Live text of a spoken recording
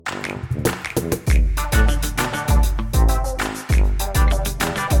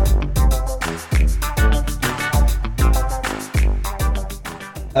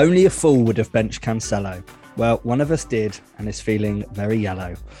Only a fool would have benched Cancelo. Well, one of us did and is feeling very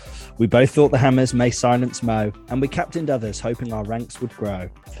yellow. We both thought the Hammers may silence Mo, and we captained others hoping our ranks would grow.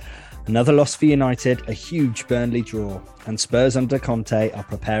 Another loss for United, a huge Burnley draw, and Spurs under Conte are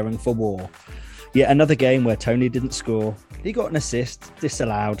preparing for war. Yet another game where Tony didn't score, he got an assist,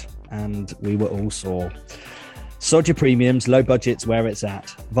 disallowed, and we were all sore. Sod your premiums, low budget's where it's at.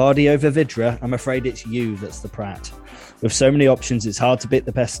 Vardy over Vidra, I'm afraid it's you that's the prat. With so many options, it's hard to beat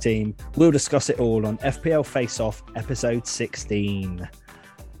the best team. We'll discuss it all on FPL Face Off, episode 16.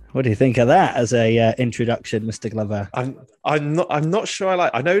 What do you think of that as a introduction, Mr. Glover? I'm not sure.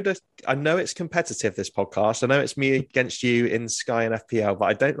 I know it's competitive, this podcast. I know it's me against you in Sky and FPL, but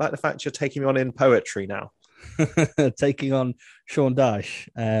I don't like the fact you're taking me on in poetry now. Taking on Sean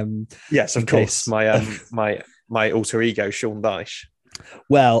Dyche. Yes, of course. My alter ego, Sean Dyche.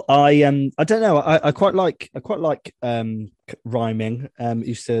 Well, I don't know. I quite like rhyming.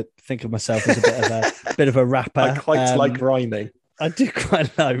 Used to think of myself as a bit of a rapper. I quite like rhyming. I do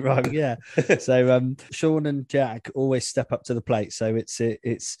quite like rhyming, yeah. So Sean and Jack always step up to the plate. So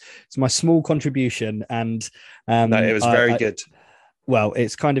it's my small contribution, and no, it was very good. Well,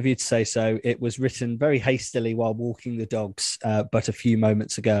 it's kind of you to say so. It was written very hastily while walking the dogs, but a few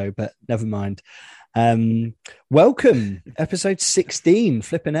moments ago. But never mind. Welcome, episode 16,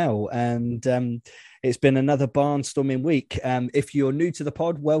 flipping hell, and it's been another barnstorming week. If you're new to the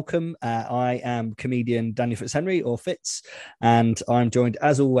pod, welcome. I am comedian Daniel Fitzhenry, or Fitz, and I'm joined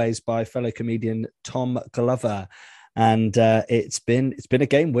as always by fellow comedian Tom Glover. And it's been a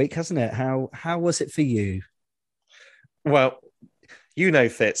game week, hasn't it? How was it for you? Well, you know,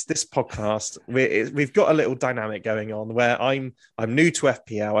 Fitz, this podcast, we've got a little dynamic going on where I'm new to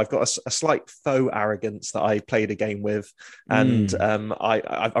FPL. I've got a slight faux arrogance that I played a game with, and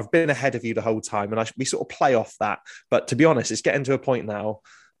I've been ahead of you the whole time, and we sort of play off that. But to be honest, it's getting to a point now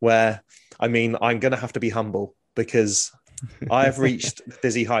where, I'm going to have to be humble because I have reached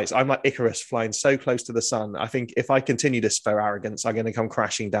dizzy heights. I'm like Icarus flying so close to the sun. I think if I continue this faux arrogance, I'm going to come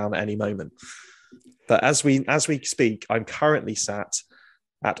crashing down at any moment. But as we speak, I'm currently sat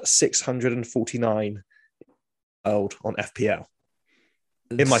at 649 old on FPL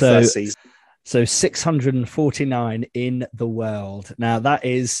in my first season. So 649 in the world. Now that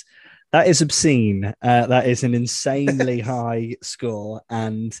is obscene. That is an insanely high score,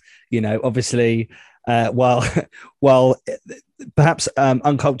 and obviously, while perhaps not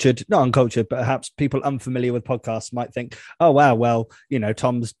uncultured, but perhaps people unfamiliar with podcasts might think, oh wow, well,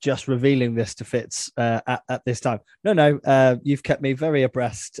 Tom's just revealing this to Fitz at this time. No, you've kept me very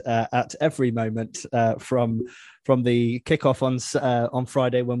abreast at every moment from the kickoff on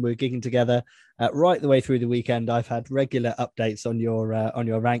Friday when we were gigging together right the way through the weekend. I've had regular updates on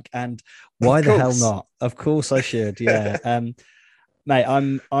your rank, and why the hell not? Of course I should. Yeah, mate,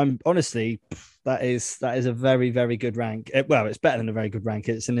 I'm honestly. That is a very, very good rank. Well, it's better than a very good rank.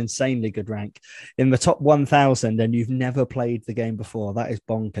 It's an insanely good rank. In the top 1,000, and you've never played the game before. That is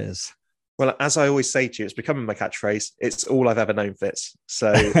bonkers. Well, as I always say to you, it's becoming my catchphrase. It's all I've ever known, Fitz.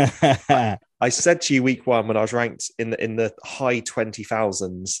 So I said to you week one when I was ranked in the high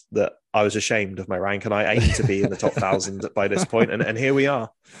 20,000s that I was ashamed of my rank, and I aimed to be in the top 1,000 by this point, and here we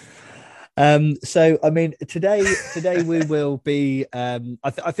are. So today we will be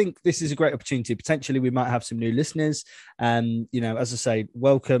I think this is a great opportunity. Potentially we might have some new listeners, as I say,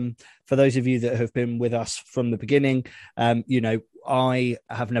 welcome for those of you that have been with us from the beginning. I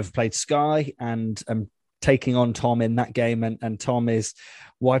have never played Sky, and I'm taking on Tom in that game, and Tom is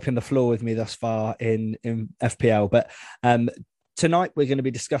wiping the floor with me thus far in FPL, but tonight, we're going to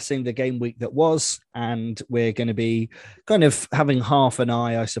be discussing the game week that was, and we're going to be kind of having half an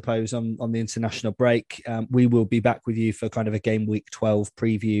eye, I suppose, on the international break. We will be back with you for kind of a game week 12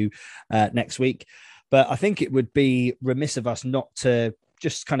 preview next week. But I think it would be remiss of us not to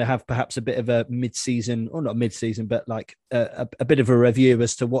just kind of have perhaps a bit of a mid-season, or not mid-season, but like a bit of a review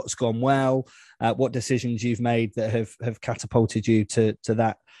as to what's gone well, what decisions you've made that have catapulted you to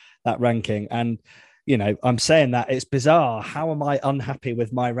that ranking. And I'm saying that it's bizarre. How am I unhappy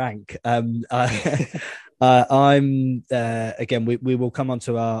with my rank? I'm again. We will come on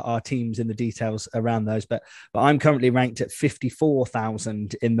to our teams in the details around those, but I'm currently ranked at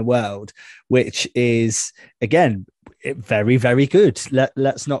 54,000 in the world, which is again very, very good.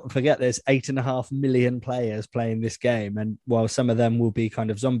 Let's not forget there's 8.5 million players playing this game, and while some of them will be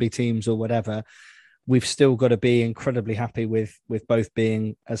kind of zombie teams or whatever, we've still got to be incredibly happy with both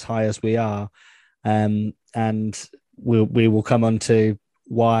being as high as we are. And we will come on to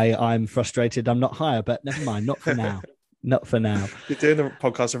why I'm frustrated I'm not higher, but never mind, not for now. Not for now. You're doing the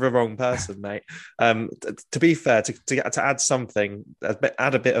podcast with the wrong person, mate. To be fair, to add something,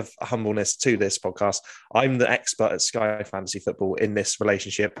 add a bit of humbleness to this podcast. I'm the expert at Sky Fantasy Football in this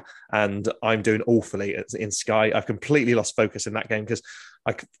relationship, and I'm doing awfully in Sky. I've completely lost focus in that game because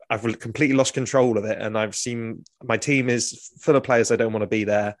I've completely lost control of it, and I've seen my team is full of players that don't want to be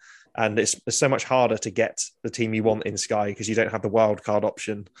there, and it's so much harder to get the team you want in Sky because you don't have the wild card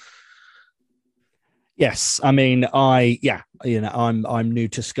option. Yes, I mean, I'm new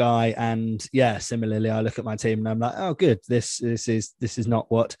to Sky, and yeah, similarly, I look at my team and I'm like, oh, good, this is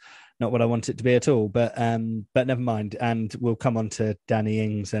not what I want it to be at all. But never mind, and we'll come on to Danny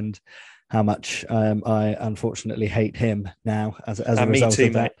Ings and how much I unfortunately hate him now as a result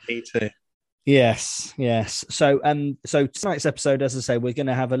of that. Mate, me too. Yes. So tonight's episode, as I say, we're going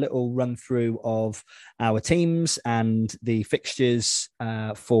to have a little run through of our teams and the fixtures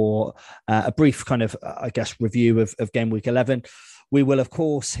for a brief kind of, I guess, review of game week 11. We will, of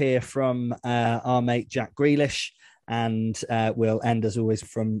course, hear from our mate Jack Grealish, and we'll end as always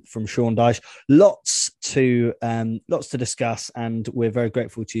from Sean Dyche. Lots to discuss, and we're very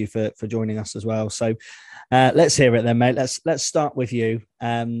grateful to you for joining us as well. So let's hear it then, mate. Let's start with you.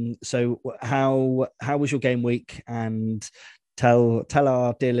 So how was your game week, and tell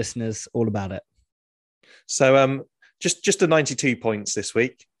our dear listeners all about it. So just the 92 points this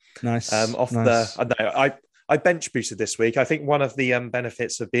week. Nice. I bench boosted this week. I think one of the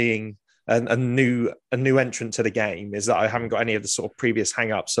benefits of being a new entrant to the game is that I haven't got any of the sort of previous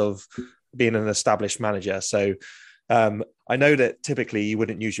hang-ups of being an established manager. So I know that typically you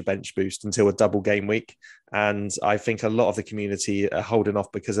wouldn't use your bench boost until a double game week, and I think a lot of the community are holding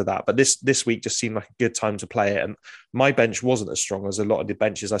off because of that. But this week just seemed like a good time to play it, and my bench wasn't as strong as a lot of the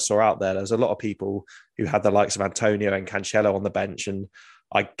benches I saw out there. There's a lot of people who had the likes of Antonio and Cancelo on the bench, and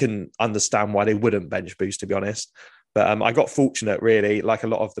I couldn't understand why they wouldn't bench boost, to be honest. But I got fortunate, really, like a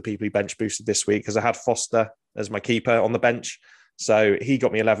lot of the people who bench boosted this week, because I had Foster as my keeper on the bench. So he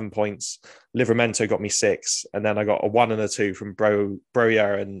got me 11 points. Livramento got me 6. And then I got a 1 and a 2 from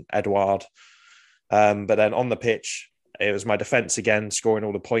Broja and Edouard. But then on the pitch, it was my defence again, scoring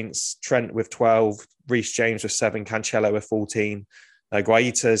all the points. Trent with 12, Reece James with 7, Cancelo with 14.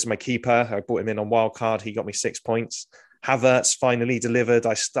 Guaita is my keeper. I brought him in on wildcard. He got me 6 points. Havertz finally delivered.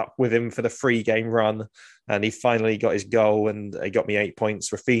 I stuck with him for the 3-game run, and he finally got his goal, and he got me 8 points.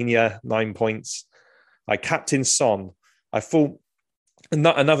 Rafinha, 9 points. I captained Son. I thought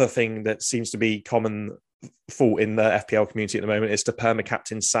another thing that seems to be common fault in the FPL community at the moment is to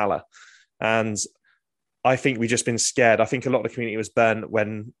perma-captain Salah. And I think we've just been scared. I think a lot of the community was burnt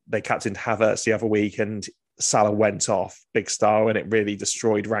when they captained Havertz the other week and Salah went off big style, and it really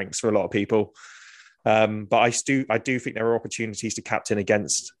destroyed ranks for a lot of people. But I do think there are opportunities to captain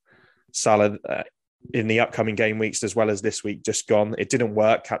against Salah in the upcoming game weeks, as well as this week just gone. It didn't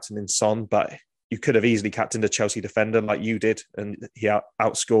work captaining Son, but you could have easily captained a Chelsea defender like you did, and he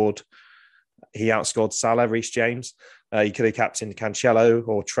outscored Salah, Reece James. You could have captained Cancelo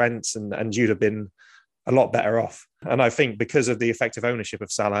or Trent, and you'd have been a lot better off. And I think because of the effective ownership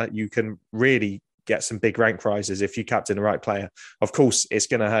of Salah, you can really get some big rank rises if you captain the right player. Of course, it's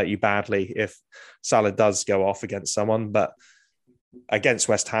going to hurt you badly if Salah does go off against someone, but against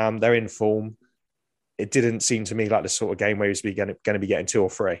West Ham, they're in form. It didn't seem to me like the sort of game where he's going to be getting 2 or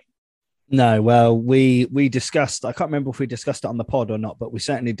 3. No, well, we discussed, I can't remember if we discussed it on the pod or not, but we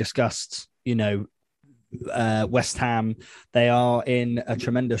certainly discussed, West Ham. They are in a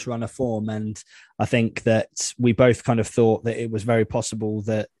tremendous run of form, and I think that we both kind of thought that it was very possible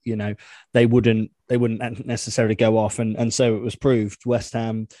that they wouldn't necessarily go off, and so it was proved. West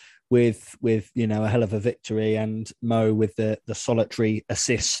Ham with a hell of a victory, and Mo with the solitary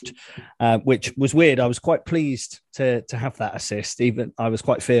assist, which was weird. I was quite pleased to have that assist. Even I was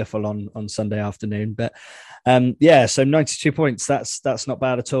quite fearful on Sunday afternoon, but so 92 points. That's not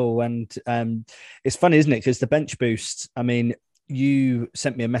bad at all. And it's funny, isn't it? Because the bench boost. I mean, you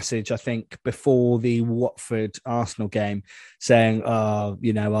sent me a message, I think, before the Watford Arsenal game, saying, "Oh,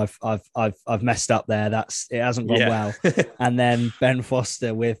 I've messed up there. It hasn't gone well." And then Ben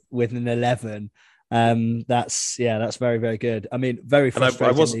Foster with an 11. That's very, very good. I mean, very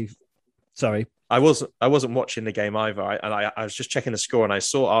frustrating. Sorry, I wasn't watching the game either. I was just checking the score, and I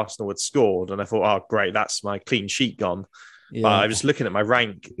saw Arsenal had scored, and I thought, "Oh, great, that's my clean sheet gone." Yeah. But I was looking at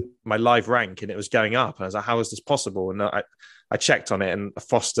my live rank, and it was going up. And I was like, "How is this possible?" And I checked on it, and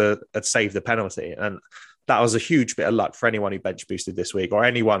Foster had saved the penalty. And that was a huge bit of luck for anyone who bench boosted this week, or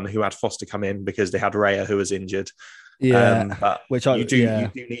anyone who had Foster come in because they had Raya who was injured. Yeah, but you do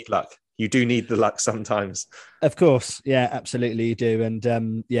need luck. you do need the luck sometimes. Of course, yeah, absolutely, you do. And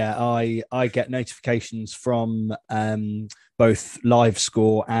I get notifications from both Live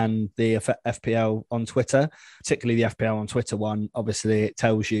Score and the FPL on Twitter, particularly the FPL on Twitter one. Obviously, it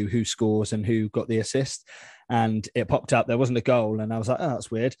tells you who scores and who got the assist. And it popped up, there wasn't a goal. And I was like, oh,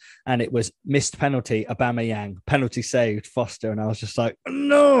 that's weird. And it was missed penalty, Aubameyang, penalty saved, Foster. And I was just like,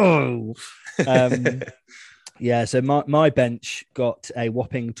 no. Yeah, so my bench got a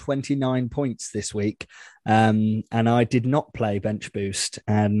whopping 29 points this week. And I did not play Bench Boost.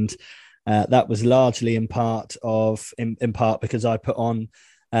 And that was largely in part because I put on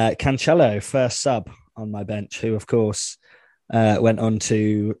Cancelo, first sub on my bench, who, of course, went on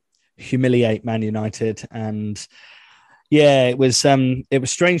to humiliate Man United. And yeah, it was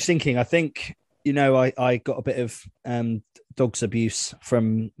strange thinking. I think, I got a bit of dog's abuse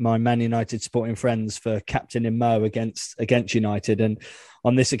from my Man United supporting friends for captaining Mo against United. And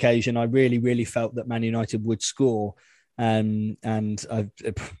on this occasion, I really, really felt that Man United would score. And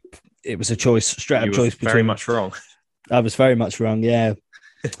it was a choice, straight up choice. Very much wrong. I was very much wrong. Yeah.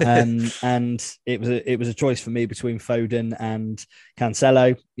 And it was a choice for me between Foden and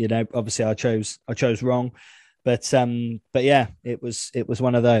Cancelo. Obviously I chose wrong, but yeah, it was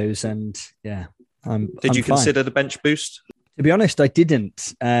one of those. And yeah, Did you consider the bench boost? To be honest, I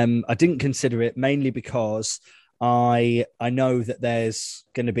didn't. I didn't consider it, mainly because I know that there's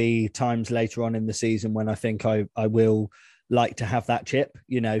going to be times later on in the season when I think I will like to have that chip,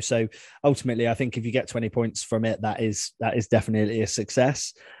 so ultimately I think if you get 20 points from it, that is definitely a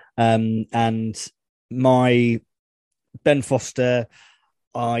success. And my Ben Foster,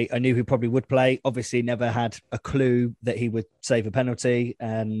 I knew he probably would play. Obviously never had a clue that he would save a penalty,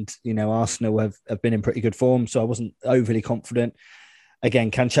 and Arsenal have been in pretty good form, so I wasn't overly confident.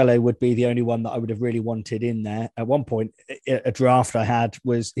 Again, Cancelo would be the only one that I would have really wanted in there. At one point, a draft I had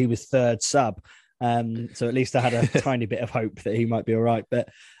he was third sub. So at least I had a tiny bit of hope that he might be all right. But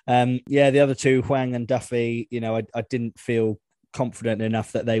the other two, Hwang and Duffy, I didn't feel confident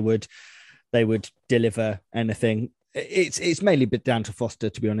enough that they would deliver anything. It's mainly been down to Foster,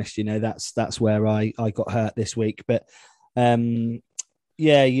 to be honest. That's where I got hurt this week. But you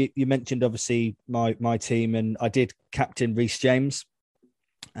mentioned obviously my team, and I did captain Reece James,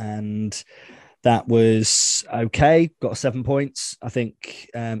 and that was okay. Got 7 points. I think,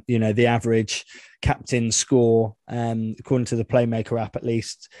 the average captain score, according to the Playmaker app, at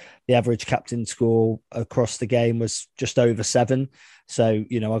least, the average captain score across the game was just over 7. So,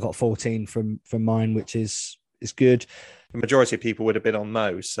 I got 14 from mine, which is good. The majority of people would have been on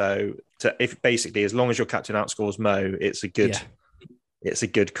Mo. So if basically, as long as your captain outscores Mo, it's a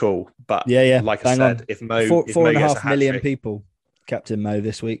good call. But like I said, if Mo, four and a half million people captain Mo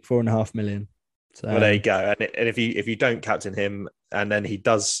this week, 4.5 million. So, well, there you go. And if you don't captain him and then he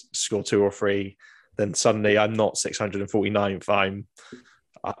does score 2 or 3, then suddenly I'm not 649th. I'm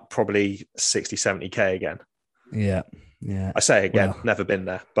probably 60, 70k again. Yeah. I say again, never been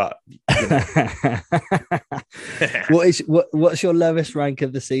there, but what's your lowest rank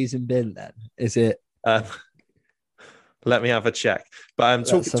of the season been then? Is it? Let me have a check. But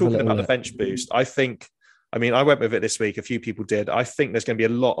talking about the bench boost, I went with it this week. A few people did. I think there's going to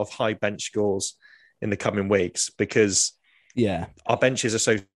be a lot of high bench scores in the coming weeks because our benches are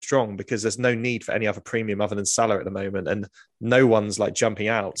so strong, because there's no need for any other premium other than Salah at the moment. And no one's like jumping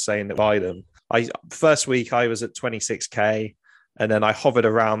out saying that buy them. First week I was at 26k, and then I hovered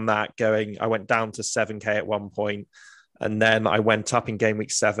around that I went down to 7k at one point. And then I went up in game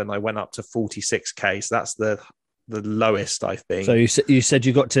week 7. I went up to 46k. So that's the lowest I've been. So you said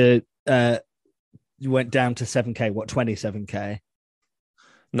you got to, you went down to 7k, what, 27k?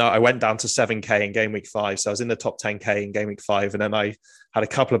 No, I went down to 7k in game week 5. So I was in the top 10k in game week 5. And then I had a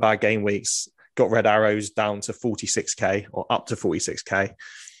couple of bad game weeks, got red arrows down to 46k or up to 46k.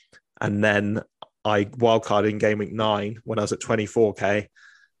 And then I wildcarded in game week 9 when I was at 24k.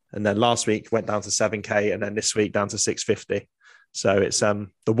 And then last week went down to 7k. And then this week down to 650. So it's the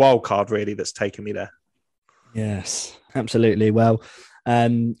wildcard really that's taken me there. Yes, absolutely. Well,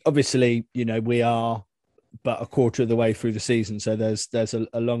 obviously, we are but a quarter of the way through the season, so there's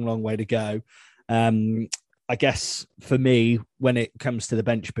a long way to go. I guess for me, when it comes to the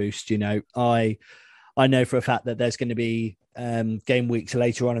bench boost, I know for a fact that there's going to be game weeks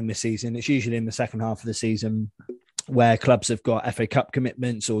later on in the season. It's usually in the second half of the season where clubs have got FA Cup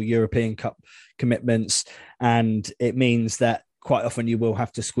commitments or European Cup commitments, and it means that quite often you will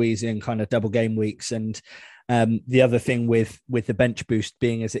have to squeeze in kind of double game weeks. And the other thing with the bench boost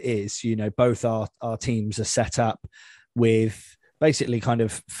being as it is, both our teams are set up with basically kind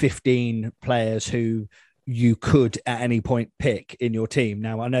of 15 players who you could at any point pick in your team.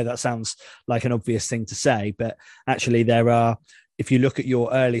 Now, I know that sounds like an obvious thing to say, but actually there are, if you look at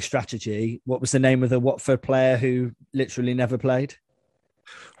your early strategy, what was the name of the Watford player who literally never played?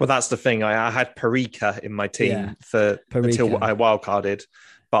 Well, that's the thing. I had Parika in my team Parika. until I wildcarded.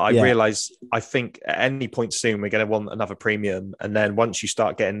 But I Yeah. realised I think at any point soon we're going to want another premium. And then once you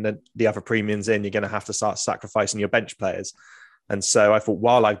start getting the other premiums in, you're going to have to start sacrificing your bench players. And so I thought,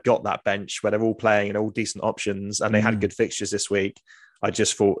 while I've got that bench where they're all playing and all decent options and they had good fixtures this week, I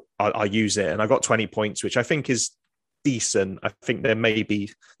just thought I'll use it. And I got 20 points, which I think is decent. I think there'll be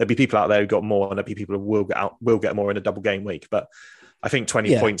people out there who got more, and there'll be people who will get more in a double game week. But I think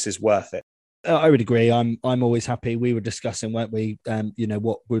 20 points is worth it. I would agree. I'm always happy. We were discussing, weren't we?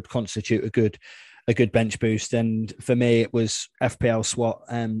 What would constitute a good bench boost, and for me, it was FPL SWAT,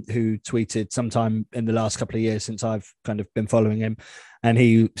 who tweeted sometime in the last couple of years since I've kind of been following him, and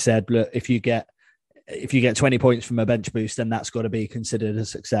he said, "Look, if you get 20 points from a bench boost, then that's got to be considered a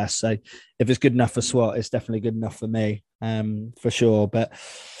success." So if it's good enough for SWAT, it's definitely good enough for me, for sure. But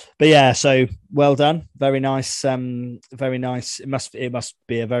yeah, so well done. Very nice. Very nice. It must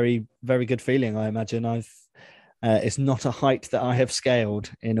be a very, very good feeling, I imagine. It's not a height that I have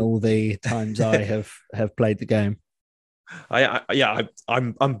scaled in all the times I have played the game.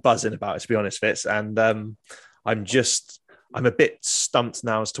 I'm buzzing about it, to be honest, Fitz. And I'm a bit stumped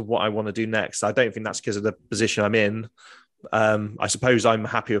now as to what I want to do next. I don't think that's because of the position I'm in. I suppose I'm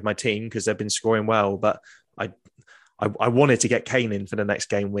happy with my team because they've been scoring well, but I wanted to get Kane in for the next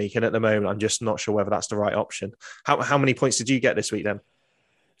game week. And at the moment, I'm just not sure whether that's the right option. How many points did you get this week then?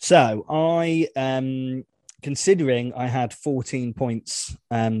 So I, considering I had 14 points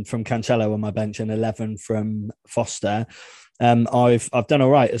from Cancelo on my bench and 11 from Foster, I've done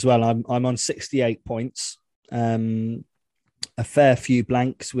all right as well. I'm on 68 points. A fair few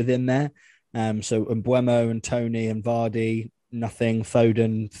blanks within there. So Mbeumo and Tony and Vardy, nothing.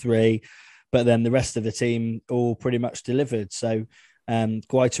 Foden, 3. But then the rest of the team all pretty much delivered. So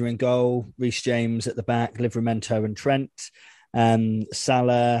Guaita in goal, Reece James at the back, Livramento and Trent,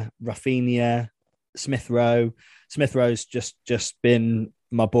 Salah, Rafinha, Smith Rowe. Smith Rowe's just been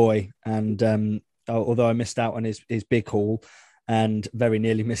my boy. And although I missed out on his big haul and very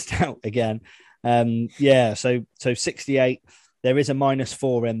nearly missed out again. So 68. There is a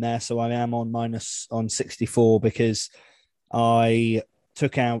 -4 in there, so I am on 64 because I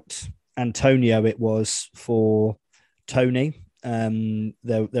took out Antonio. It was for Tony. There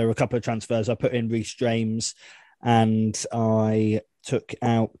were a couple of transfers. I put in Reece James, and I took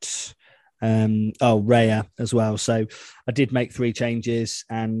out Raya as well. So I did make 3 changes,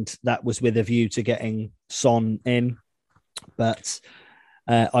 and that was with a view to getting Son in, but.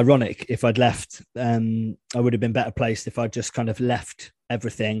 Ironic, if I'd left, I would have been better placed if I'd just kind of left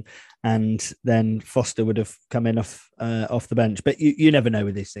everything, and then Foster would have come in off the bench. But you never know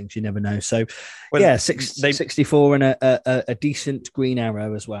with these things. You never know. So, 64 and a decent green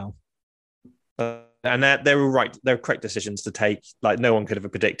arrow as well. And they were right. They're correct decisions to take. Like, no one could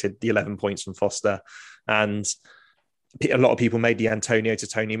have predicted the 11 points from Foster, and a lot of people made the Antonio to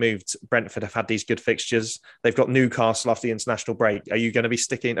Tony move. Brentford have had these good fixtures. They've got Newcastle after the international break. Are you going to be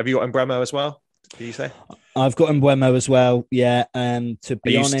sticking? Have you got Mbeumo as well? Did you say? I've got Mbeumo as well. Yeah. To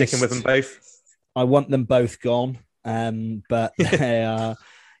be honest, sticking with them both? I want them both gone. But they are.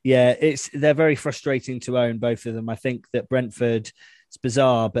 Yeah, they're very frustrating to own, both of them. I think that Brentford, it's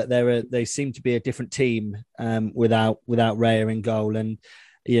bizarre, but they seem to be a different team without Raya in goal. And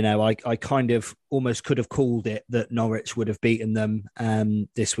I kind of almost could have called it that Norwich would have beaten them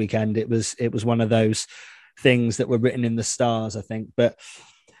this weekend. It was one of those things that were written in the stars, I think. But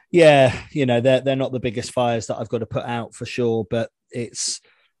yeah, they're not the biggest fires that I've got to put out for sure. But it's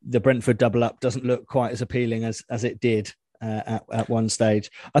the Brentford double up doesn't look quite as appealing as it did at one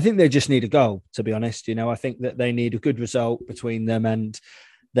stage. I think they just need a goal, to be honest. I think that they need a good result between them, and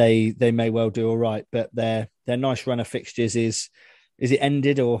they may well do all right. But their nice run of fixtures is it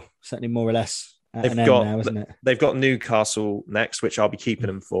ended, or certainly more or less at an end now, isn't it? They've got Newcastle next, which I'll be keeping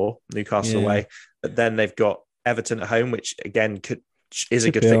them for, Newcastle away. But then they've got Everton at home, which again is a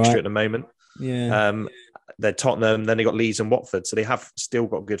good fixture at the moment. Yeah. They're Tottenham, then they got Leeds and Watford. So they have still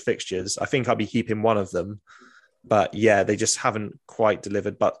got good fixtures. I think I'll be keeping one of them. But yeah, they just haven't quite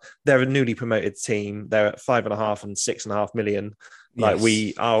delivered. But they're a newly promoted team. They're at 5.5 and 6.5 million. Like,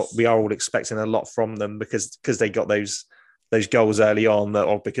 we are all expecting a lot from them because they got those goals early on,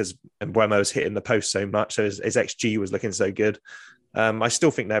 or because Mbeumo was hitting the post so much, so his XG was looking so good. I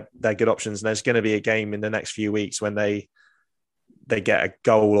still think they're good options, and there's going to be a game in the next few weeks when they get a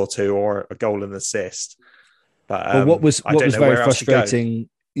goal or two or a goal and assist. But what was very frustrating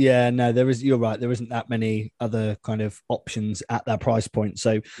Yeah, no, you're right. There isn't that many other kind of options at that price point.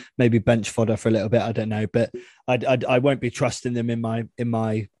 So maybe bench fodder for a little bit. I don't know, but I won't be trusting them in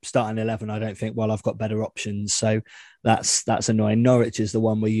my starting 11. I don't think. Well, I've got better options. So that's annoying. Norwich is the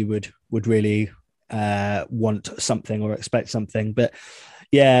one where you would really want something or expect something. But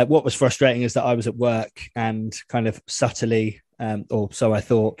yeah, what was frustrating is that I was at work and kind of subtly, or so I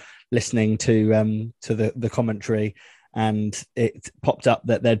thought, listening to the commentary, and it popped up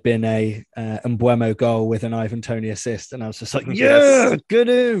that there'd been a Mbeumo goal with an Ivan Toney assist, and I was just like, Yes. yeah,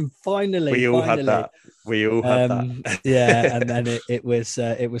 good, finally. We all finally. had that. We all had that. Yeah, and then it was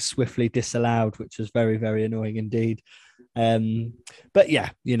swiftly disallowed, which was very, very annoying indeed. But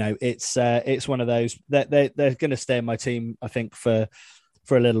yeah, it's one of those that they're going to stay in my team, I think, for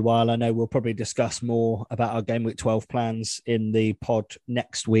a little while. I know we'll probably discuss more about our game week 12 plans in the pod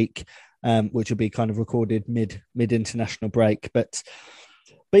next week, which will be kind of recorded mid international break. But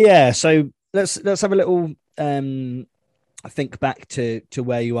yeah, so let's have a little think back to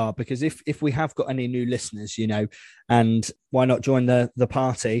where you are, because if we have got any new listeners, and why not join the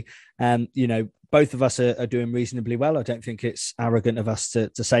party? Both of us are doing reasonably well. I don't think it's arrogant of us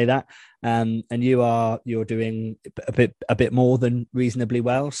to say that. And you're doing a bit more than reasonably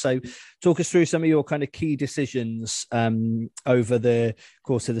well. So talk us through some of your kind of key decisions over the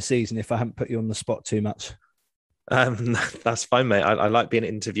course of the season, if I haven't put you on the spot too much. That's fine, mate. I like being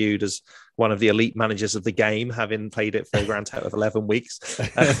interviewed as one of the elite managers of the game, having played it for a grand total of 11 weeks.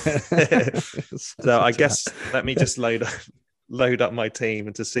 So I guess let me just load up my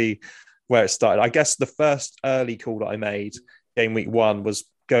team to see where it started. I guess the first early call that I made game week 1 was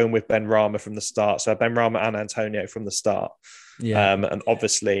going with Benrahma from the start. So Benrahma and Antonio from the start. Yeah. And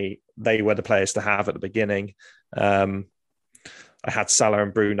obviously they were the players to have at the beginning. I had Salah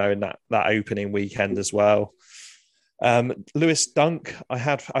and Bruno in that opening weekend as well. Lewis Dunk,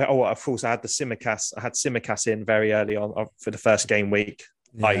 of course I had Tsimikas. I had Tsimikas in very early on for the first game week.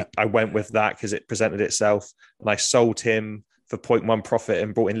 Yeah. I went with that because it presented itself, and I sold him for 0.1 profit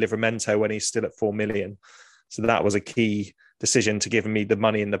and brought in Livramento when he's still at 4 million. So that was a key decision to give me the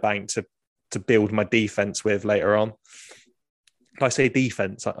money in the bank to build my defense with later on. If I say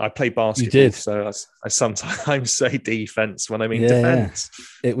defense, I play basketball, so I sometimes say defense when I mean defense.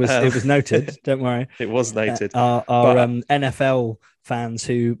 Yeah. It was noted. Don't worry. It was noted. Our NFL fans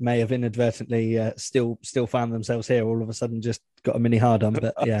who may have inadvertently still found themselves here all of a sudden just got a mini hard on.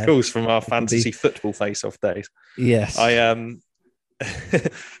 But yeah, of course, from our fantasy football face-off days. Yes, I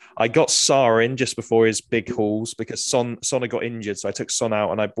got Sarr in just before his big hauls because Son got injured, so I took Son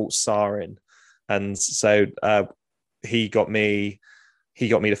out and I brought Sarr in, and so he got me the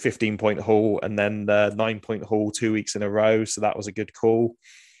 15-point haul and then the 9-point haul 2 weeks in a row, so that was a good call.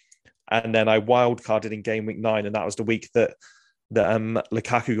 And then I wildcarded in game week 9, and that was the week that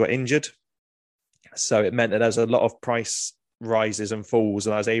Lukaku got injured, so it meant that there's a lot of price rises and falls,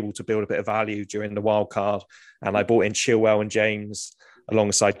 and I was able to build a bit of value during the wild card. And I bought in Chilwell and James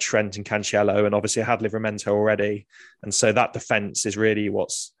alongside Trent and Cancelo, and obviously I had Livramento already, and so that defense is really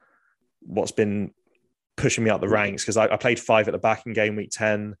what's been pushing me up the ranks, because I played 5 at the back in game week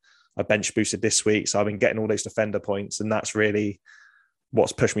 10. I bench boosted this week, so I've been getting all those defender points, and that's really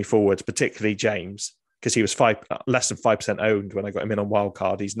what's pushed me forward, particularly James, because he was less than 5% owned when I got him in on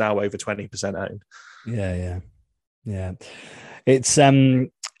wildcard. He's now over 20% owned. Yeah. It's so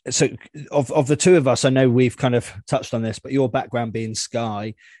of the two of us, I know we've kind of touched on this, but your background being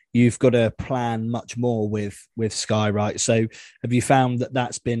Sky, you've got to plan much more with Sky, right? So have you found that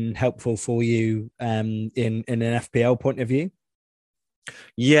that's been helpful for you in an FPL point of view?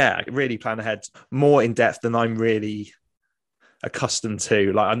 Yeah, really plan ahead more in depth than I'm really accustomed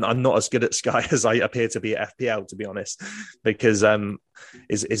to. Like I'm not as good at Sky as I appear to be at FPL, to be honest, because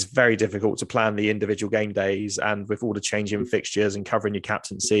it's very difficult to plan the individual game days, and with all the changing fixtures and covering your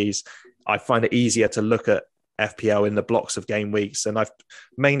captaincies, I find it easier to look at FPL in the blocks of game weeks, and I've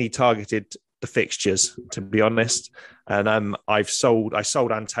mainly targeted the fixtures, to be honest. And I sold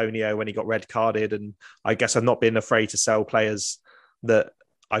Antonio when he got red carded, and I guess I've not been afraid to sell players that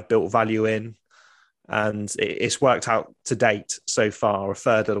I've built value in. And it's worked out to date so far, a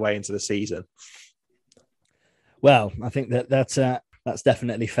third of the way into the season. Well, I think that's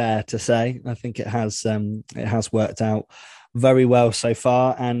definitely fair to say. I think it has worked out very well so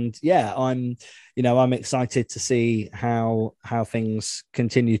far, and yeah, I'm excited to see how things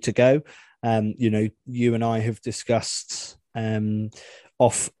continue to go. You and I have discussed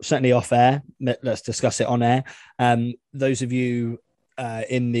certainly off air. Let's discuss it on air. Those of you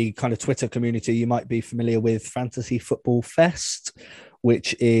in the kind of Twitter community, you might be familiar with Fantasy Football Fest,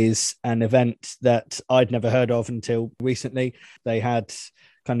 which is an event that I'd never heard of until recently. They had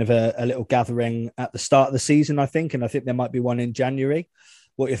kind of a little gathering at the start of the season, I think. And I think there might be one in January.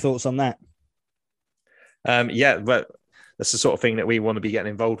 What are your thoughts on that? Yeah, but that's the sort of thing that we want to be getting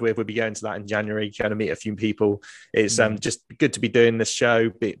involved with. We'll be going to that in January, going to meet a few people. It's just good to be doing this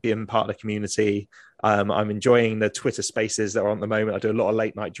show, being part of the community. I'm enjoying the Twitter spaces that are on at the moment. I do a lot of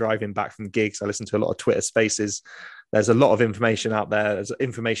late night driving back from gigs. I listen to a lot of Twitter spaces. There's a lot of information out there. There's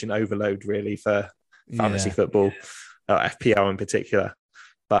information overload, really, for fantasy football, FPL in particular.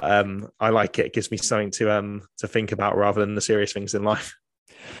 But I like it. It gives me something to think about rather than the serious things in life.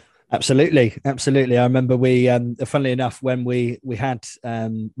 Absolutely. I remember we, funnily enough, when we had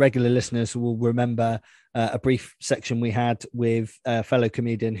regular listeners will remember a brief section we had with a fellow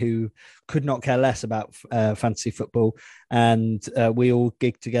comedian who could not care less about fantasy football, and we all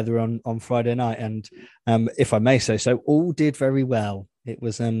gigged together on Friday night, and if I may say so, all did very well. It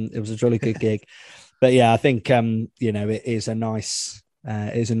was a jolly good gig, but yeah, I think it is a nice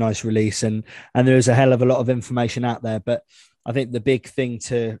release, and there is a hell of a lot of information out there, but I think the big thing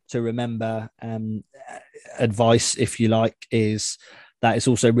to remember, advice, if you like, is that it's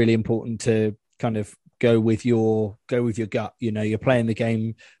also really important to kind of go with your gut. You're playing the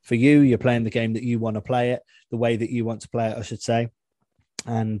game for you. You're playing the game that you want to play it, the way that you want to play it, I should say.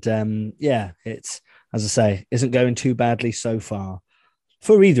 And it's, as I say, isn't going too badly so far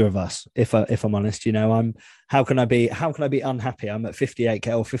for either of us. If I'm honest, how can I be unhappy? I'm at 58k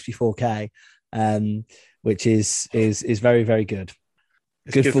or 54k. Which is very, very good.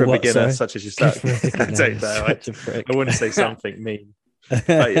 It's good for a beginner such as yourself. I don't know. I wouldn't say something mean.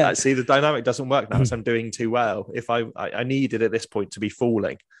 But see, the dynamic doesn't work now, so I'm doing too well. If I needed at this point to be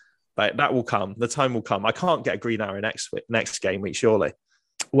falling, but that will come. The time will come. I can't get a green arrow next game week, surely.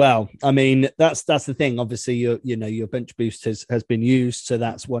 Well, I mean, that's the thing. Obviously, your bench boost has been used, so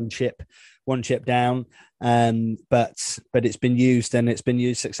that's one chip down. But it's been used, and it's been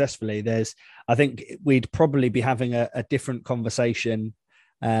used successfully. I think we'd probably be having a different conversation,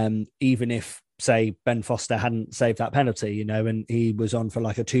 even if, say, Ben Foster hadn't saved that penalty, and he was on for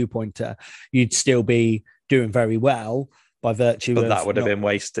like a 2-pointer, you'd still be doing very well by virtue of that would have been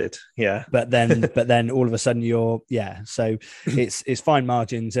wasted. Yeah. But then all of a sudden so it's fine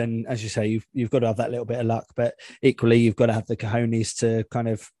margins. And as you say, you've got to have that little bit of luck, but equally you've got to have the cojones to kind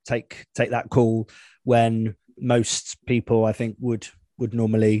of take that call when most people, I think, would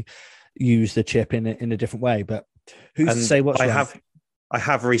normally use the chip in a different way. But who's to say what's wrong? I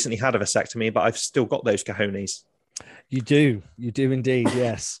have recently had a vasectomy, but I've still got those cojones. You do indeed.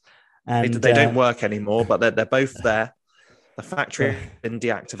 Yes. And they don't work anymore, but they're both there. The factory has been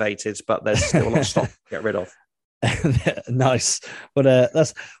deactivated, but there's still a lot of stock to get rid of. Nice. What a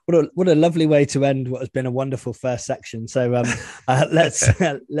lovely way to end what has been a wonderful first section. So let's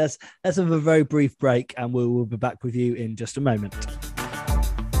have a very brief break, and we'll be back with you in just a moment.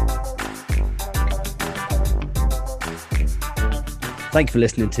 Thank you for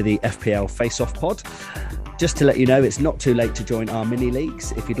listening to the FPL Face Off Pod. Just to let you know, it's not too late to join our mini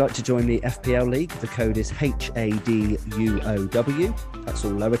leagues. If you'd like to join the FPL League, the code is HADUOW. That's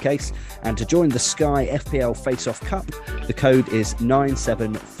all lowercase. And to join the Sky FPL Face Off Cup, the code is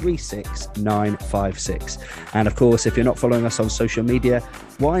 9736956. And of course, if you're not following us on social media,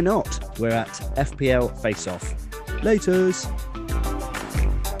 why not? We're at FPL Face Off. Laters.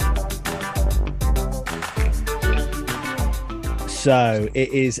 So it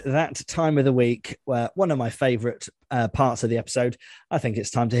is that time of the week where one of my favourite parts of the episode. I think it's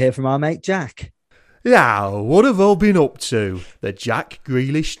time to hear from our mate Jack. Yeah, what have I been up to? The Jack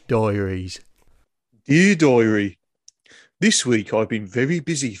Grealish Diaries. Dear Diary, this week I've been very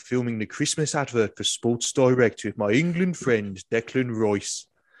busy filming the Christmas advert for Sports Direct with my England friend Declan Rice.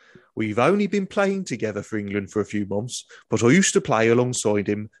 We've only been playing together for England for a few months, but I used to play alongside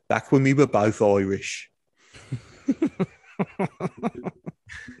him back when we were both Irish.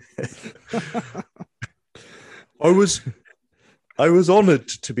 I was honoured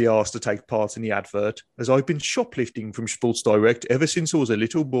to be asked to take part in the advert, as I've been shoplifting from Sports Direct ever since I was a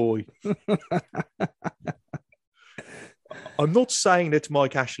little boy. I'm not saying that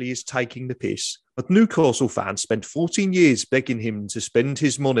Mike Ashley is taking the piss, but Newcastle fans spent 14 years begging him to spend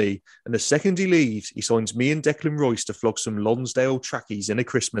his money, and the second he leaves, he signs me and Declan Rice to flog some Lonsdale trackies in a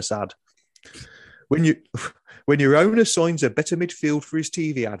Christmas ad. When your owner signs a better midfield for his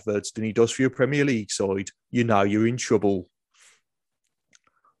TV adverts than he does for your Premier League side, you know you're in trouble.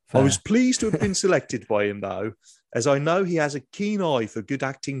 Fair. I was pleased to have been selected by him, though, as I know he has a keen eye for good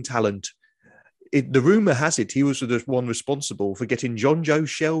acting talent. The rumour has it he was the one responsible for getting John Joe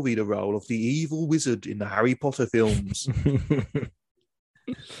Shelby the role of the evil wizard in the Harry Potter films.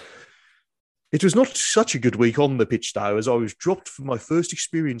 It was not such a good week on the pitch, though, as I was dropped for my first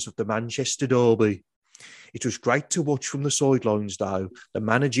experience of the Manchester derby. It was great to watch from the sidelines, though, the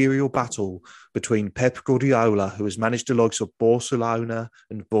managerial battle between Pep Guardiola, who has managed the likes of Barcelona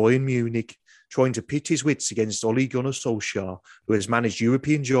and Bayern Munich, trying to pit his wits against Ole Gunnar Solskjaer, who has managed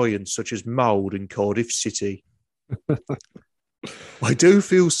European giants such as Mould and Cardiff City. I do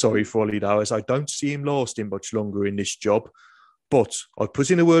feel sorry for Ole, though, as I don't see him lasting much longer in this job. But I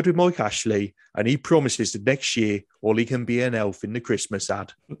put in a word with Mike Ashley, and he promises that next year Ole can be an elf in the Christmas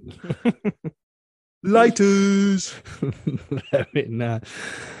ad. Lighters.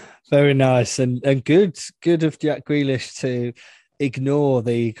 Very nice, and good of Jack Grealish to ignore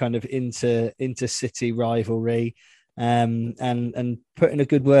the kind of inter-city rivalry, and put in a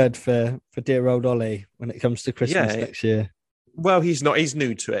good word for dear old Ollie when it comes to Christmas next year. Well, he's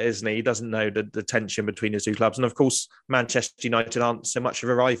new to it, isn't he? He doesn't know the tension between the two clubs, and of course, Manchester United aren't so much of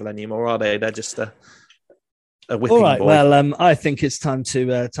a rival anymore, are they? They're just a whipping all right, boy. well, I think it's time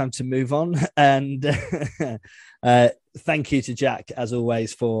to move on, and thank you to Jack as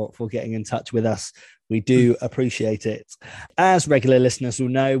always for getting in touch with us. We do appreciate it. As regular listeners will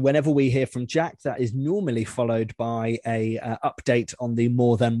know, whenever we hear from Jack, that is normally followed by a update on the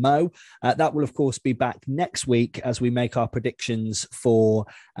More Than Mo. That will, of course, be back next week as we make our predictions for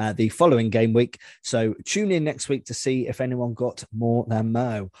the following game week. So tune in next week to see if anyone got More Than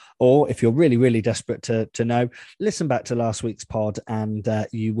Mo. Or if you're really, really desperate to know, listen back to last week's pod and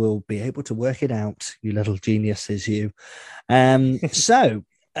you will be able to work it out, you little geniuses, you. So...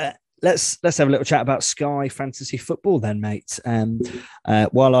 Let's have a little chat about Sky Fantasy Football then, mate.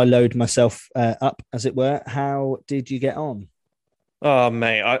 While I load myself up, as it were, how did you get on? Oh,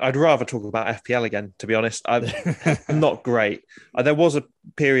 mate, I'd rather talk about FPL again, to be honest. I'm not great. There was a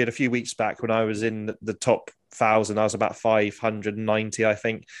period a few weeks back when I was in the top 1,000. I was about 590, I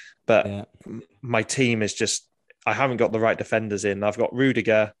think. But my team is just, I haven't got the right defenders in. I've got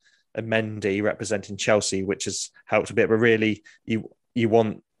Rudiger and Mendy representing Chelsea, which has helped a bit. But really, you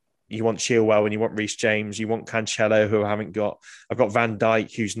want Chilwell and you want Reece James, you want Cancelo, who I haven't got. I've got Van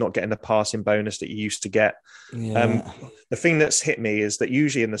Dijk, who's not getting the passing bonus that you used to get. The thing that's hit me is that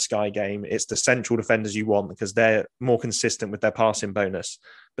usually in the Sky game, it's the central defenders you want because they're more consistent with their passing bonus.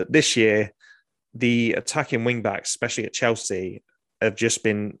 But this year, the attacking wing-backs, especially at Chelsea, have just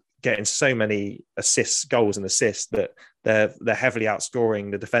been getting so many goals and assists that they're heavily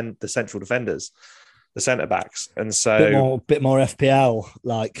outscoring the central defenders, the centre backs, and so bit more FPL,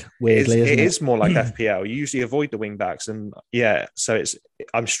 like weirdly, it is more like FPL. You usually avoid the wing backs, and so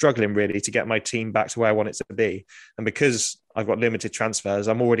I'm struggling really to get my team back to where I want it to be, and because I've got limited transfers,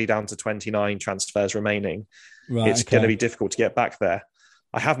 I'm already down to 29 transfers remaining. It's going to be difficult to get back there.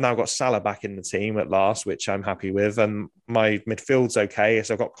 I have now got Salah back in the team at last, which I'm happy with, and my midfield's okay.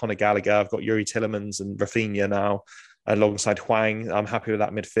 So I've got Conor Gallagher, I've got Yuri Tillemans and Rafinha now alongside Hwang. I'm happy with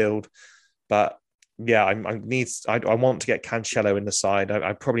that midfield, but I want to get Cancelo in the side.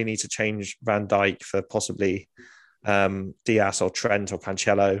 I probably need to change Van Dijk for possibly Diaz or Trent or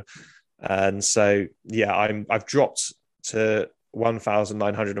Cancelo. And so, I've dropped to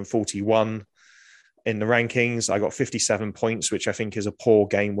 1,941 in the rankings. I got 57 points, which I think is a poor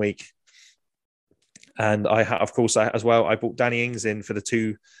game week. And I bought Danny Ings in for the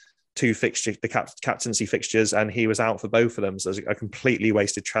two fixture, the captaincy fixtures, and he was out for both of them. So a completely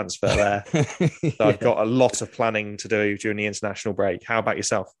wasted transfer there. So I've got a lot of planning to do during the international break. How about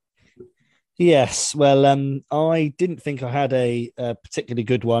yourself? Yes, well, I didn't think I had a particularly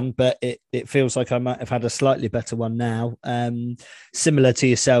good one, but it feels like I might have had a slightly better one now. Similar to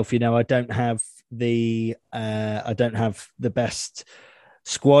yourself, I don't have the best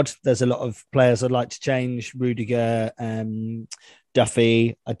squad. There's a lot of players I'd like to change. Rudiger,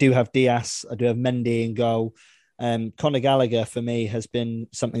 Duffy. I do have Diaz. I do have Mendy in goal. Conor Gallagher for me has been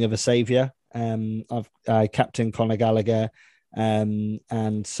something of a saviour. I've captained Conor Gallagher.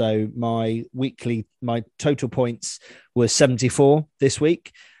 And so my total points were 74 this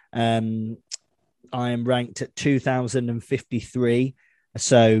week. I am ranked at 2,053.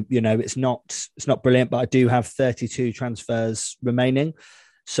 So, it's not brilliant, but I do have 32 transfers remaining.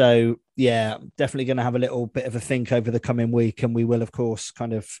 So, definitely going to have a little bit of a think over the coming week. And we will, of course,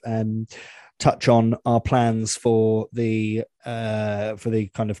 kind of touch on our plans for the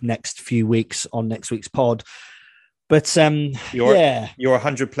kind of next few weeks on next week's pod. But you're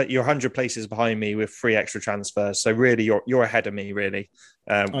 100 places behind me with 3 extra transfers. So really, you're ahead of me. Really,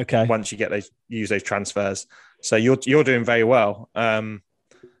 okay. Once you use those transfers, so you're doing very well.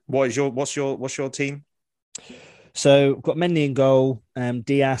 What's your team? So I've got Mendy in goal,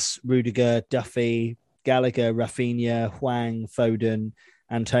 Diaz, Rudiger, Duffy, Gallagher, Rafinha, Hwang, Foden,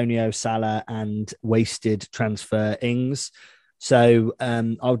 Antonio, Salah, and wasted transfer Ings. So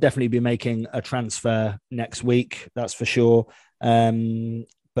I'll definitely be making a transfer next week. That's for sure.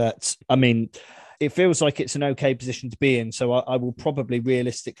 But I mean, it feels like it's an okay position to be in. So I will probably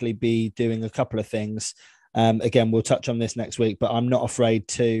realistically be doing a couple of things. Again, we'll touch on this next week, but I'm not afraid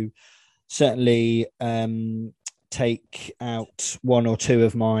to certainly take out one or two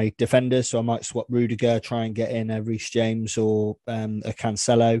of my defenders. So I might swap Rudiger, try and get in a Reece James or a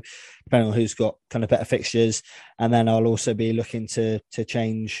Cancelo, depending on who's got kind of better fixtures. And then I'll also be looking to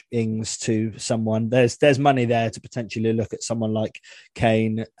change Ings to someone. There's money there to potentially look at someone like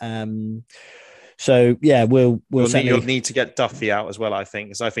Kane. So yeah, you'll need to get Duffy out as well, I think,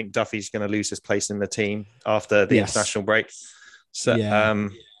 because I think Duffy's going to lose his place in the team after the international break. So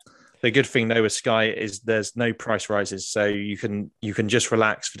the good thing though with Sky is there's no price rises, so you can just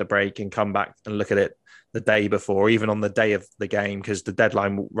relax for the break and come back and look at it the day before, or even on the day of the game, because the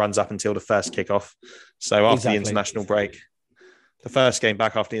deadline runs up until the first kickoff. So after the international break, the first game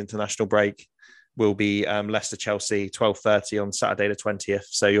back after the international break will be Leicester Chelsea 12:30 on Saturday the 20th.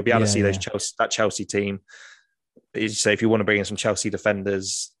 So you'll be able to see that Chelsea team. So if you want to bring in some Chelsea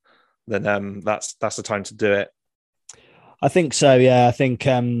defenders, then that's the time to do it. I think so. Yeah, I think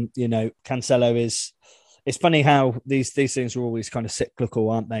Cancelo is. It's funny how these things are always kind of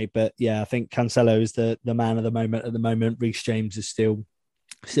cyclical, aren't they? But yeah, I think Cancelo is the man of the moment at the moment. Reece James is still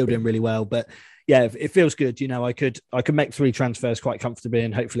doing really well, but yeah, it feels good. I could make 3 transfers quite comfortably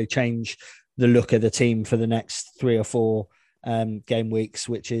and hopefully change the look of the team for the next 3 or 4 game weeks,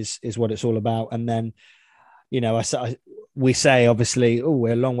 which is what it's all about. And then, we say obviously,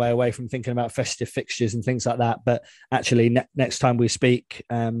 we're a long way away from thinking about festive fixtures and things like that. But actually, next time we speak,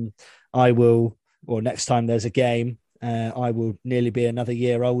 next time there's a game, I will nearly be another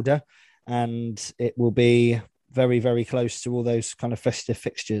year older, and it will be very, very close to all those kind of festive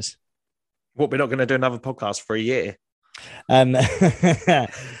fixtures. What, we're not going to do another podcast for a year? Is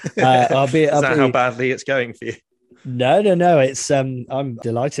that how badly it's going for you? No. It's I'm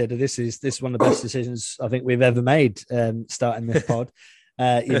delighted. This is one of the best decisions I think we've ever made. Starting this pod,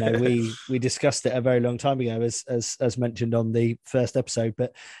 we discussed it a very long time ago, as mentioned on the first episode.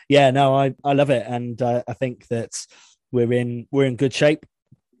 But yeah, no, I love it, and I think that we're in good shape.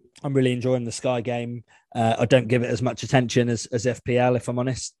 I'm really enjoying the Sky game. I don't give it as much attention as FPL, if I'm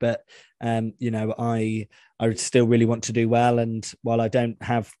honest, but I would still really want to do well. And while I don't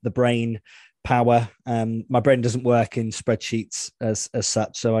have the brain power, my brain doesn't work in spreadsheets as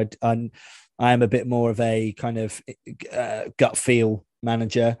such. So I am a bit more of a kind of gut feel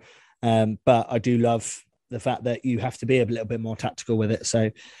manager, but I do love the fact that you have to be a little bit more tactical with it. So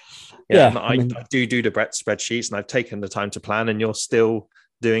I do the spreadsheets, and I've taken the time to plan, and you're still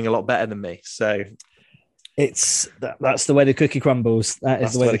doing a lot better than me. So that's the way the cookie crumbles.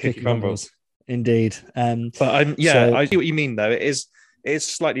 That's the way the cookie crumbles. Indeed. But I see what you mean though. It is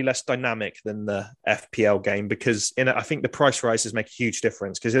slightly less dynamic than the FPL game, because I think the price rises make a huge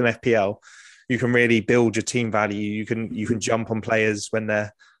difference, because in FPL you can really build your team value. You can jump on players when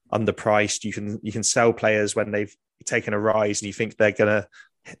they're underpriced. You can sell players when they've taken a rise and you think they're going to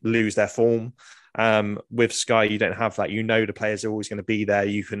lose their form. With Sky, you don't have that. The players are always going to be there.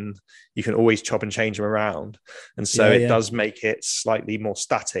 You can always chop and change them around, and so it does make it slightly more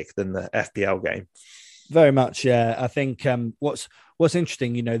static than the FPL game. Very much, yeah. I think what's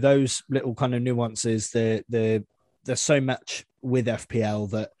interesting, those little kind of nuances. There's so much with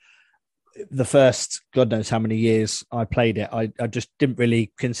FPL that the first God knows how many years I played it, I just didn't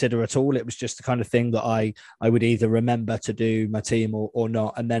really consider at all. It was just the kind of thing that I would either remember to do my team or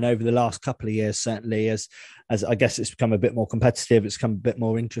not. And then over the last couple of years, certainly as I guess it's become a bit more competitive, it's become a bit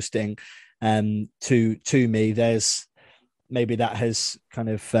more interesting to me. There's maybe that has kind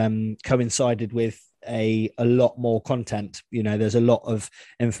of coincided with a lot more content. There's a lot of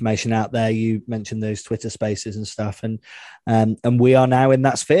information out there. You mentioned those Twitter spaces and stuff, and we are now in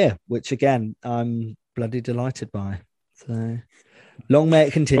that sphere, which again I'm bloody delighted by. So long may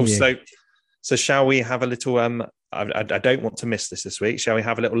it continue. So shall we have a little I don't want to miss this week. Shall we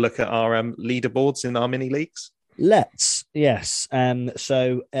have a little look at our leaderboards in our mini leagues? Let's. Yes.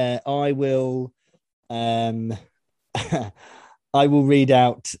 So I will I will read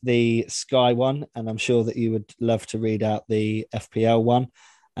out the Sky one, and I'm sure that you would love to read out the FPL one.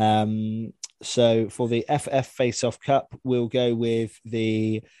 So for the FF Face-Off Cup, we'll go with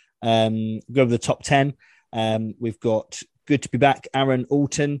the top 10. We've got Good to Be Back, Aaron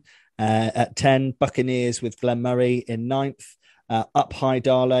Alton at 10, Buccaneers with Glenn Murray in 9th, Up High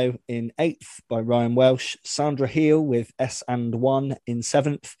Darlow in 8th by Ryan Welsh, Sandra Heel with S and 1 in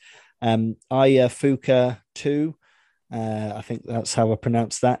 7th, Aya Fuka 2 I think that's how I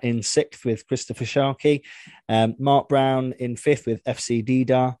pronounce that, in sixth with Christopher Sharkey. Mark Brown in fifth with FC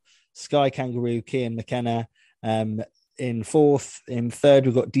Dida. Sky Kangaroo, Kian McKenna in fourth. In third,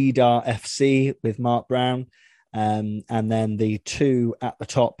 we've got Dida FC with Mark Brown. And then the two at the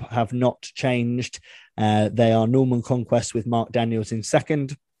top have not changed. They are Norman Conquest with Mark Daniels in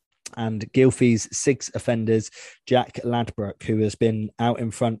second, and Gilfie's Six Offenders, Jack Ladbroke, who has been out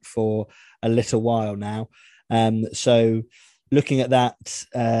in front for a little while now. So looking at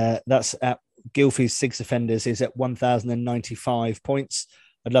that, that's at Gilfie's Six Offenders is at 1,095 points.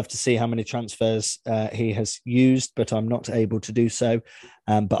 I'd love to see how many transfers he has used, but I'm not able to do so.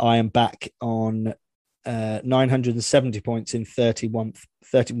 But I am back on 970 points in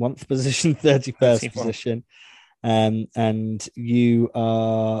 31st position, 31st position. And you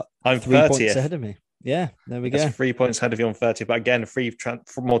are I'm 3 30th. points ahead of me. Yeah, there we go. 3 points ahead of you on 30. But again,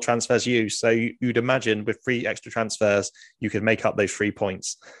 more transfers used. So you'd imagine with 3 extra transfers, you could make up those 3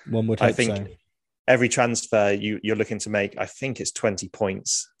 points. One would hope I think so. Every transfer you're looking to make, I think it's 20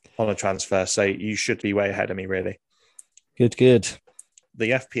 points on a transfer. So you should be way ahead of me, really. Good.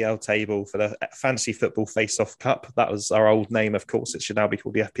 The FPL table for the Fantasy Football Face-Off Cup. That was our old name, of course. It should now be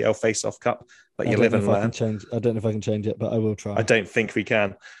called the FPL Face-Off Cup. But you live and learn. I don't know if I can change it, but I will try. I don't think we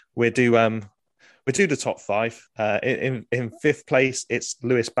can. We do the top 5. In fifth place, it's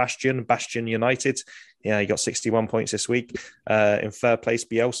Lewis Bastion United. Yeah, he got 61 points this week. In third place,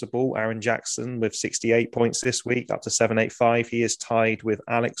 Beelzebul, Aaron Jackson with 68 points this week, up to 785. He is tied with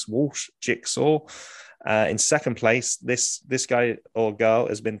Alex Walsh, Jigsaw. In second place, this guy or girl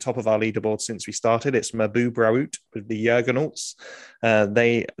has been top of our leaderboard since we started. It's Mahbub Raoult with the Jurgenauts.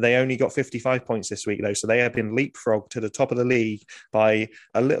 They only got 55 points this week, though, so they have been leapfrogged to the top of the league by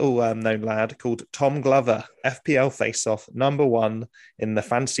a little known lad called Tom Glover, FPL Face-Off #1 in the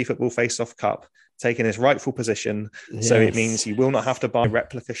Fantasy Football Face-Off Cup, taking his rightful position. Yes. So it means he will not have to buy a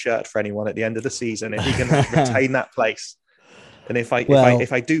replica shirt for anyone at the end of the season if he can retain that place. And if I do win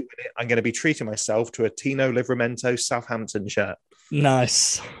it, I'm going to be treating myself to a Tino Livramento Southampton shirt.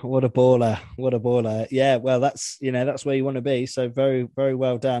 Nice. What a baller. Yeah, well, that's where you want to be. So very, very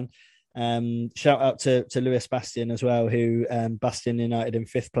well done. Shout out to Lewis Bastion as well, who Bastion United in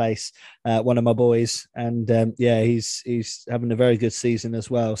 5th place, one of my boys. And he's having a very good season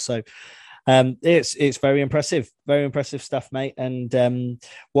as well. So it's very impressive stuff, mate. And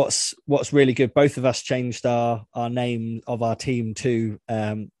what's really good, both of us changed our name of our team to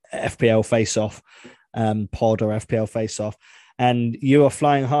FPL Face-Off Pod or FPL Face-Off, and you are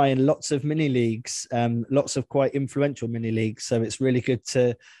flying high in lots of mini leagues, lots of quite influential mini leagues. So it's really good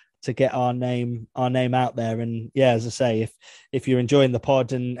to get our name out there. And yeah, as I say, if you're enjoying the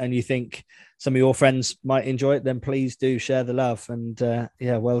pod and you think some of your friends might enjoy it, then please do share the love. And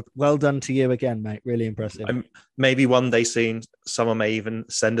well done to you again, mate. Really impressive. Maybe one day soon, someone may even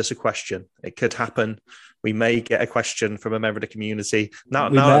send us a question. It could happen. We may get a question from a member of the community. Now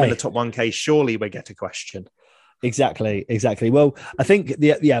I'm in the top 1K, surely we get a question. Exactly. Well, I think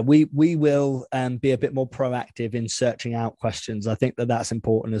we will be a bit more proactive in searching out questions. I think that's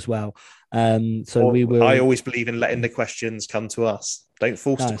important as well. We will. I always believe in letting the questions come to us. Don't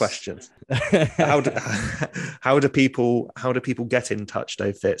force the questions. How do people get in touch,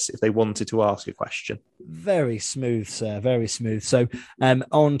 though, Fitz, if they wanted to ask a question? Very smooth, sir. Very smooth. So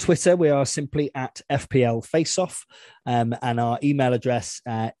on Twitter, we are simply at FPL Faceoff, and our email address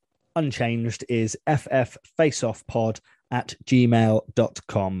unchanged is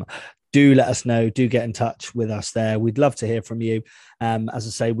fffaceoffpod@gmail.com. Do let us know. Do get in touch with us there. We'd love to hear from you. As I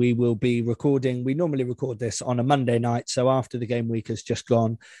say, we will be recording. We normally record this on a Monday night, so after the game week has just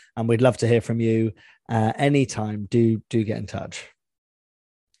gone, and we'd love to hear from you anytime. Do get in touch.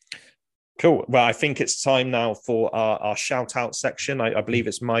 Cool. Well, I think it's time now for our shout out section. I believe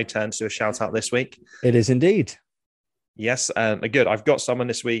it's my turn to do a shout out this week. It is indeed. Yes, good. I've got someone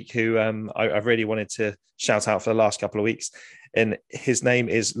this week who I've really wanted to shout out for the last couple of weeks, and his name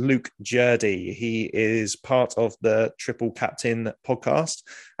is Luke Jurdy. He is part of the Triple Captain podcast,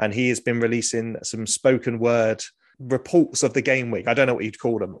 and he has been releasing some spoken word reports of the game week. I don't know what you'd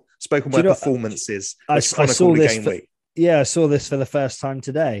call them. Spoken word performances. I saw this. Week. I saw this for the first time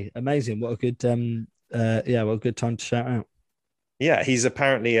today. Amazing! What a good time to shout out. Yeah, he's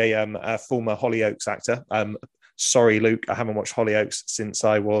apparently a former Hollyoaks actor. Sorry, Luke, I haven't watched Hollyoaks since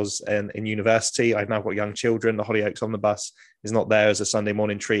I was in university. I've now got young children. The Hollyoaks on the bus is not there as a Sunday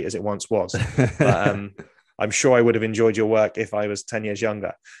morning treat as it once was. But I'm sure I would have enjoyed your work if I was 10 years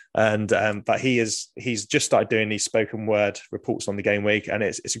younger. And but he's just started doing these spoken word reports on the game week, and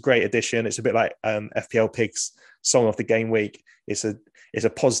it's a great addition. It's a bit like FPL Pig's song of the game week. It's is a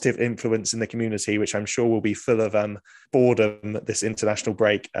positive influence in the community, which I'm sure will be full of boredom this international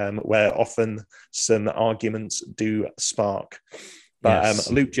break, where often some arguments do spark. But Yes.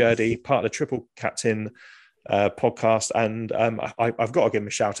 Luke Jurdy, part of the Triple Captain podcast, and I've got to give him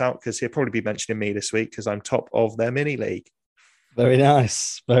a shout out because he'll probably be mentioning me this week because I'm top of their mini league. Very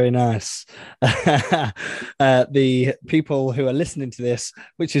nice. Very nice. The people who are listening to this,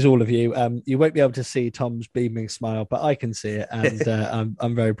 which is all of you, you won't be able to see Tom's beaming smile, but I can see it, and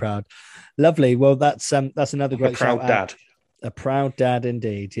I'm very proud. Lovely. Well, that's another great proud dad. A proud dad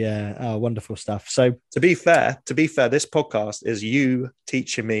indeed. Yeah. Oh, wonderful stuff. So to be fair, this podcast is you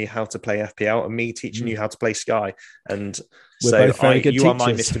teaching me how to play FPL and me teaching you how to play Sky. And we're both very good you teachers. are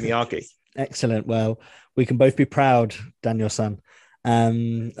my Mr. Miyagi. Excellent. Well, we can both be proud, Daniel son,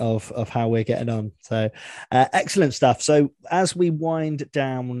 of how we're getting on. So excellent stuff. So as we wind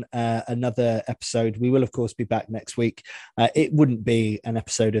down another episode, we will of course be back next week. It wouldn't be an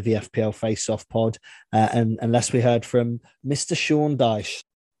episode of the FPL Face Off pod unless we heard from Mr. Sean Dyche.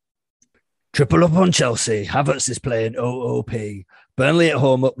 Triple up on Chelsea. Havertz is playing OOP. Burnley at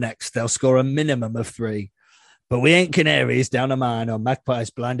home up next. They'll score a minimum of 3. But we ain't Canaries down a mine or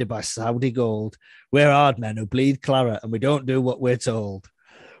magpies blinded by Saudi gold. We're hard men who bleed claret and we don't do what we're told.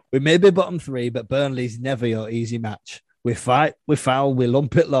 We may be bottom 3, but Burnley's never your easy match. We fight, we foul, we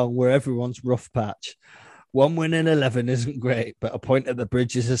lump it long, we're everyone's rough patch. 1 win in 11 isn't great, but a point at the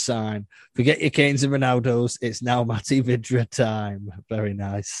bridge is a sign. Forget your Kanes and Ronaldos, it's now Matty Vidra time. Very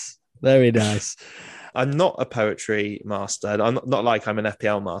nice. Very nice. I'm not a poetry master. I'm not like I'm an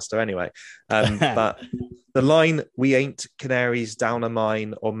FPL master anyway. But the line, we ain't Canaries down a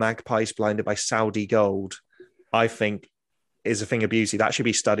mine or magpies blinded by Saudi gold, I think is a thing of beauty. That should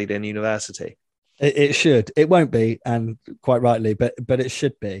be studied in university. It should. It won't be, and quite rightly, but it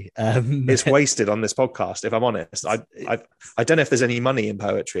should be. It's wasted on this podcast, if I'm honest. I don't know if there's any money in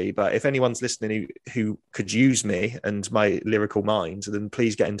poetry, but if anyone's listening who could use me and my lyrical mind, then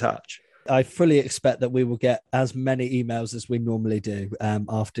please get in touch. I fully expect that we will get as many emails as we normally do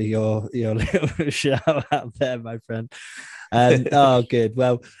after your little shout out there, my friend. Oh, good.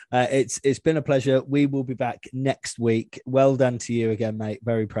 Well, it's been a pleasure. We will be back next week. Well done to you again, mate.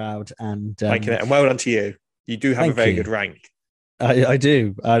 Very proud. And thank you, and well done to you. You do have a very good rank. I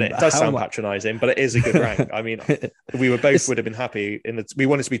do. It does sound patronising, but it is a good rank. I mean, we would have been happy. We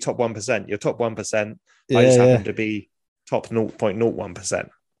wanted to be top 1%. You're top 1%. I just happen to be top 0.01%.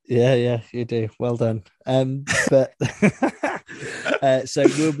 Yeah, you do. Well done. But so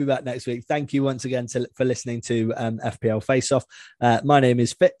we'll be back next week. Thank you once again for listening to FPL Face Off. My name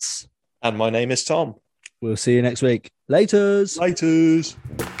is Fitz. And my name is Tom. We'll see you next week. Laters.